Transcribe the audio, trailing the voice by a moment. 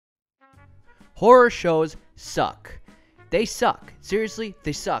Horror shows suck. They suck. Seriously,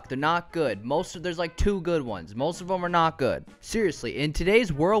 they suck. They're not good. There's like 2 good ones. Most of them are not good. Seriously, in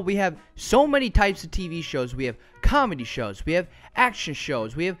today's world, we have so many types of TV shows. We have comedy shows. We have action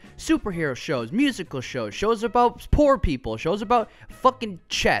shows. We have superhero shows, musical shows, shows about poor people, shows about fucking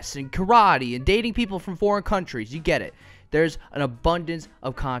chess and karate and dating people from foreign countries. You get it. There's an abundance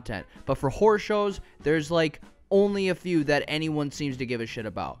of content. But for horror shows, there's like only a few that anyone seems to give a shit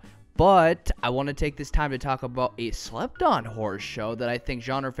about. But I want to take this time to talk about a slept-on horror show that I think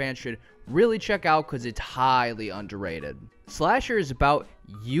genre fans should really check out because it's highly underrated. Slasher is about,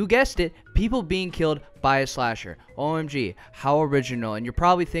 you guessed it, people being killed by a slasher. OMG, how original. And you're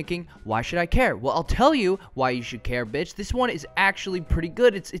probably thinking, why should I care? Well, I'll tell you why you should care, bitch. This one is actually pretty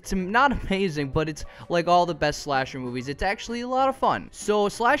good. It's not amazing, but it's like all the best slasher movies. It's actually a lot of fun. So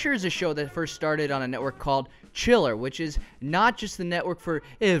Slasher is a show that first started on a network called Chiller, which is not just the network for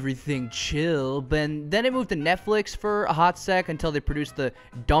everything chill, but then it moved to Netflix for a hot sec until they produced the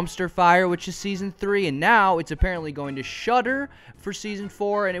Dumpster Fire, which is season 3, and now it's apparently going to Shudder for season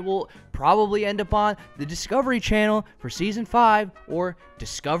 4, and it will probably end up on the Discovery Channel for season 5, or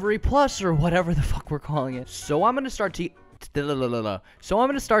Discovery Plus, or whatever the fuck we're calling it. So I'm gonna start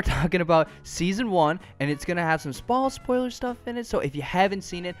talking about season 1, and it's gonna have some small spoiler stuff in it, so if you haven't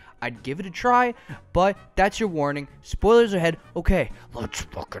seen it, I'd give it a try, but that's your warning. Spoilers ahead. Okay, let's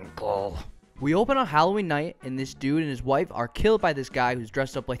fucking go. We open on Halloween night, and this dude and his wife are killed by this guy who's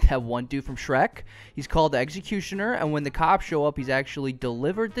dressed up like that one dude from Shrek. He's called the Executioner, and when the cops show up, he's actually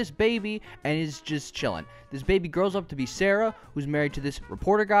delivered this baby and is just chilling. This baby grows up to be Sarah, who's married to this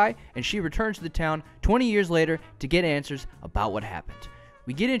reporter guy, and she returns to the town 20 years later to get answers about what happened.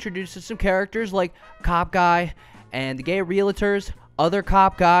 We get introduced to some characters like Cop Guy and the gay realtors, other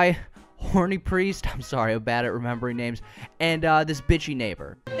cop guy, horny priest, I'm sorry, I'm bad at remembering names, and this bitchy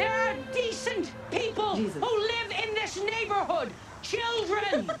neighbor. There are decent people who live in this neighborhood.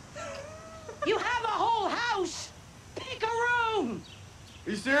 Children. You have a whole house. Pick a room.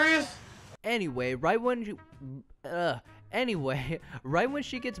 Are you serious? Anyway, right when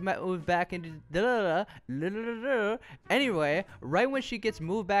she gets moved back into town,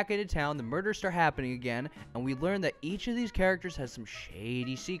 the murders start happening again, and we learn that each of these characters has some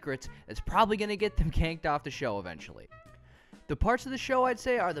shady secrets that's probably gonna get them ganked off the show eventually. The parts of the show I'd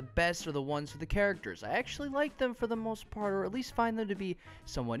say are the best are the ones with the characters. I actually like them for the most part, or at least find them to be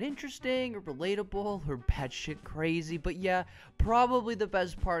somewhat interesting or relatable or batshit crazy. But yeah, probably the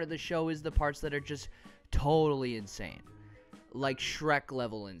best part of the show is the parts that are just totally insane. Like Shrek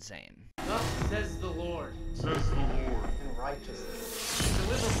level insane. Thus says the Lord. Says the Lord. In righteousness.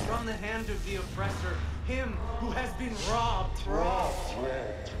 Deliver from the hand of the oppressor him who has been robbed.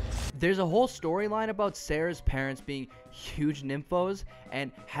 There's a whole storyline about Sarah's parents being huge nymphos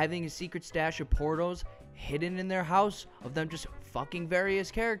and having a secret stash of portos hidden in their house of them just fucking various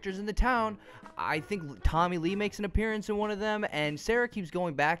characters in the town. I think Tommy Lee makes an appearance in one of them, and Sarah keeps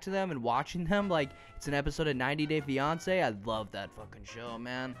going back to them and watching them like it's an episode of 90 Day Fiancé. I love that fucking show,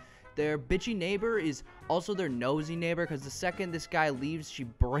 man. Their bitchy neighbor is also their nosy neighbor, because the second this guy leaves, she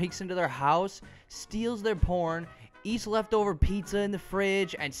breaks into their house, steals their porn, eats leftover pizza in the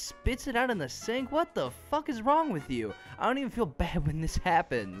fridge, and spits it out in the sink. What the fuck is wrong with you? I don't even feel bad when this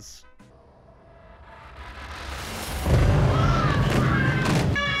happens.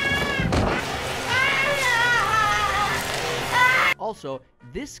 Also,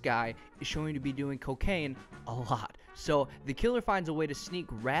 this guy is showing to be doing cocaine a lot. So the killer finds a way to sneak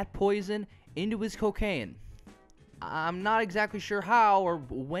rat poison into his cocaine. I'm not exactly sure how or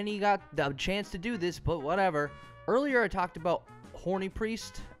when he got the chance to do this, but whatever. Earlier I talked about horny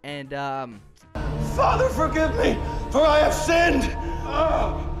priest and Father, forgive me, for I have sinned.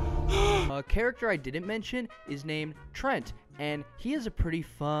 A character I didn't mention is named Trent, and he has a pretty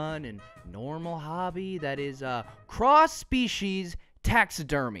fun and normal hobby that is cross-species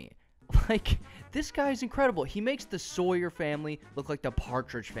taxidermy. Like, this guy's incredible. He makes the Sawyer family look like the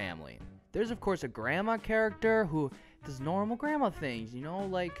Partridge family. There's, of course, a grandma character who does normal grandma things, you know,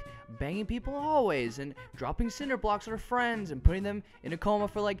 like banging people always and dropping cinder blocks at her friends and putting them in a coma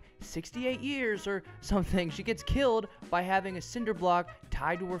for like 68 years or something. She gets killed by having a cinder block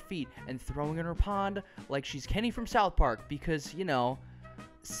tied to her feet and throwing in her pond like she's Kenny from South Park because, you know,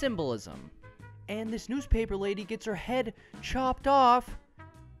 symbolism. And this newspaper lady gets her head chopped off,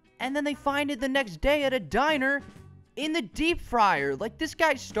 and then they find it the next day at a diner in the deep fryer. Like, this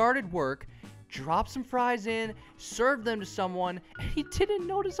guy started work, dropped some fries in, served them to someone, and he didn't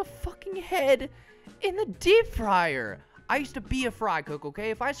notice a fucking head in the deep fryer. I used to be a fry cook, okay?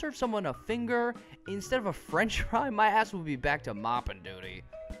 If I served someone a finger instead of a french fry, my ass would be back to mopping duty.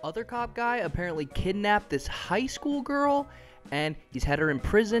 other cop guy apparently kidnapped this high school girl, and he's had her in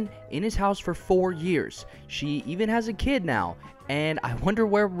prison in his house for 4 years. She even has a kid now, and I wonder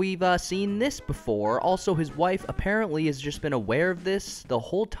where we've seen this before. Also, his wife apparently has just been aware of this the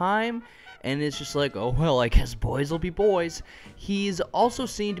whole time, and it's just like, oh well, I guess boys will be boys. He's also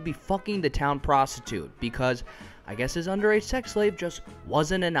seen to be fucking the town prostitute, because I guess his underage sex slave just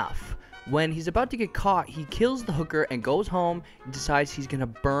wasn't enough. When he's about to get caught, he kills the hooker and goes home and decides he's gonna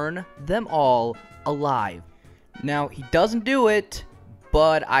burn them all alive. Now, he doesn't do it,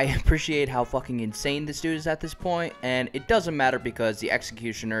 but I appreciate how fucking insane this dude is at this point, and it doesn't matter because the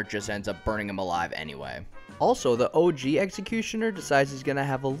executioner just ends up burning him alive anyway. Also, the OG executioner decides he's gonna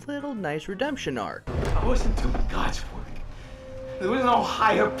have a little nice redemption arc. I wasn't doing God's work. There was no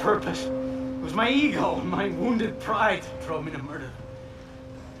higher purpose. It was my ego and my wounded pride that drove me to murder.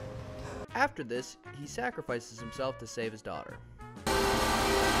 After this, he sacrifices himself to save his daughter.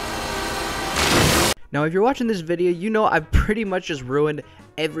 Now, if you're watching this video, you know I've pretty much just ruined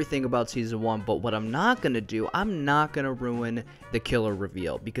everything about season 1, but what I'm not gonna do, I'm not gonna ruin the killer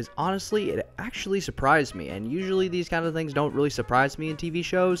reveal, because honestly, it actually surprised me, and usually these kind of things don't really surprise me in TV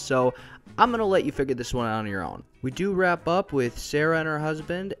shows, so I'm gonna let you figure this one out on your own. We do wrap up with Sarah and her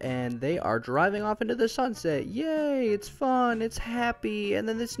husband, and they are driving off into the sunset. Yay, it's fun, it's happy, and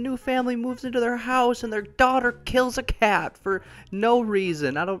then this new family moves into their house, and their daughter kills a cat for no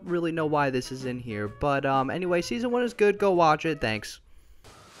reason. I don't really know why this is in here, but anyway, season 1 is good, go watch it, thanks.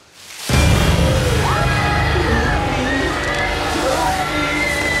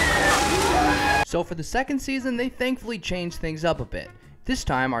 So for the second season, they thankfully changed things up a bit. This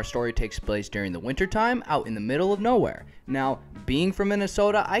time, our story takes place during the wintertime, out in the middle of nowhere. Now, being from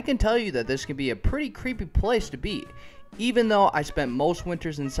Minnesota, I can tell you that this can be a pretty creepy place to be, even though I spent most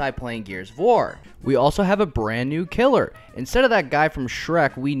winters inside playing Gears of War. We also have a brand new killer. Instead of that guy from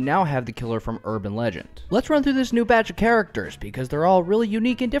Shrek, we now have the killer from Urban Legend. Let's run through this new batch of characters, because they're all really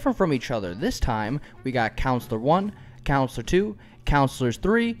unique and different from each other. This time, we got Counselor 1, Counselor 2, Counselors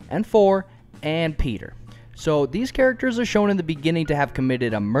 3 and 4, and Peter. So these characters are shown in the beginning to have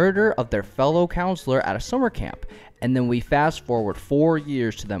committed a murder of their fellow counselor at a summer camp, and then we fast forward 4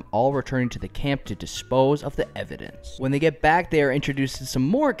 years to them all returning to the camp to dispose of the evidence. When they get back, they are introduced to some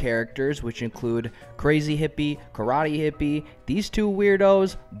more characters, which include Crazy Hippie, Karate Hippie, these two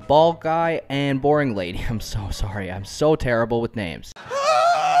weirdos, Bald Guy, and Boring Lady. I'm so sorry, I'm so terrible with names.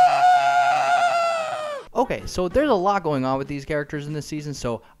 Okay, so there's a lot going on with these characters in this season,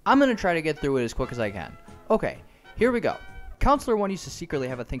 so I'm going to try to get through it as quick as I can. Okay, here we go. Counselor 1 used to secretly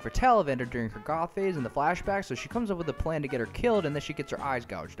have a thing for Talavander during her goth phase in the flashback, so she comes up with a plan to get her killed, and then she gets her eyes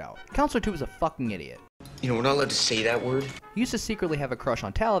gouged out. Counselor 2 is a fucking idiot. You know, we're not allowed to say that word. He used to secretly have a crush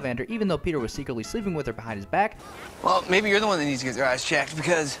on Talavander, even though Peter was secretly sleeping with her behind his back. Well, maybe you're the one that needs to get their eyes checked,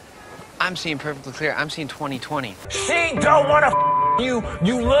 because I'm seeing perfectly clear. I'm seeing 20/20. She don't wanna you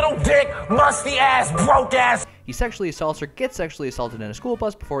little dick, musty ass, broke ass. He sexually assaults her, gets sexually assaulted in a school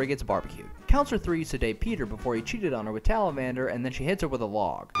bus before he gets barbecued. Counselor 3 used to date Peter before he cheated on her with Talavander, and then she hits her with a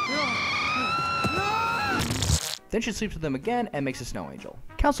log. Then she sleeps with him again and makes a snow angel.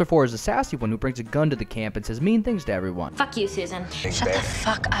 Counselor 4 is the sassy one who brings a gun to the camp and says mean things to everyone. Fuck you, Susan. Shut the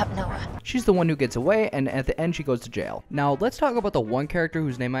fuck up, Noah. She's the one who gets away, and at the end she goes to jail. Now let's talk about the one character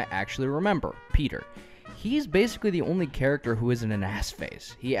whose name I actually remember, Peter. He's basically the only character who isn't an ass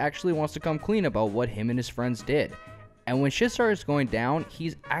face. He actually wants to come clean about what him and his friends did. And when shit starts going down,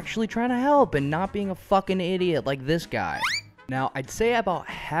 he's actually trying to help and not being a fucking idiot like this guy. Now, I'd say about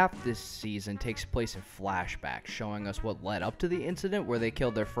half this season takes place in flashbacks, showing us what led up to the incident where they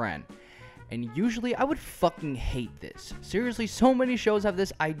killed their friend. And usually, I would fucking hate this. Seriously, so many shows have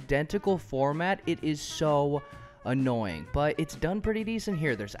this identical format, it is so annoying, but it's done pretty decent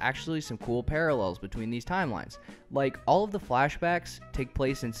here. There's actually some cool parallels between these timelines. Like, all of the flashbacks take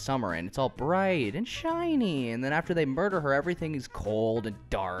place in summer, and it's all bright and shiny, and then after they murder her, everything is cold and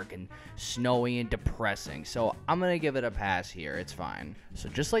dark and snowy and depressing, so I'm gonna give it a pass here, it's fine. So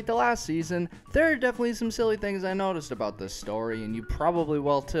just like the last season, there are definitely some silly things I noticed about this story, and you probably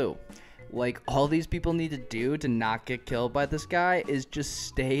will too. Like, all these people need to do to not get killed by this guy is just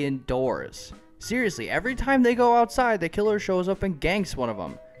stay indoors. Seriously, every time they go outside, the killer shows up and ganks one of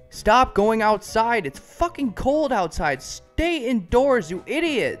them. Stop going outside. It's fucking cold outside. Stay indoors, you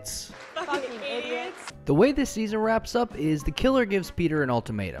idiots. Fucking idiots. The way this season wraps up is the killer gives Peter an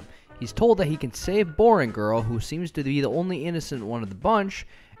ultimatum. He's told that he can save Boring Girl, who seems to be the only innocent one of the bunch,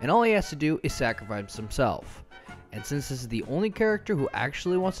 and all he has to do is sacrifice himself. And since this is the only character who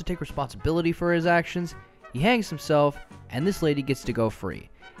actually wants to take responsibility for his actions, he hangs himself, and this lady gets to go free.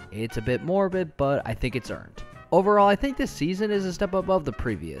 It's a bit morbid, but I think it's earned. Overall, I think this season is a step above the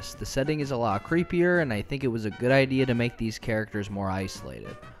previous. The setting is a lot creepier, and I think it was a good idea to make these characters more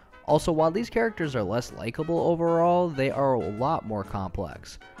isolated. Also, while these characters are less likable overall, they are a lot more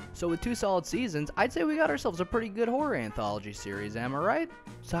complex. So with 2 solid seasons, I'd say we got ourselves a pretty good horror anthology series, am I right?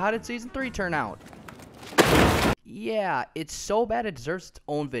 So how did season 3 turn out? Yeah, it's so bad it deserves its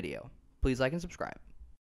own video. Please like and subscribe.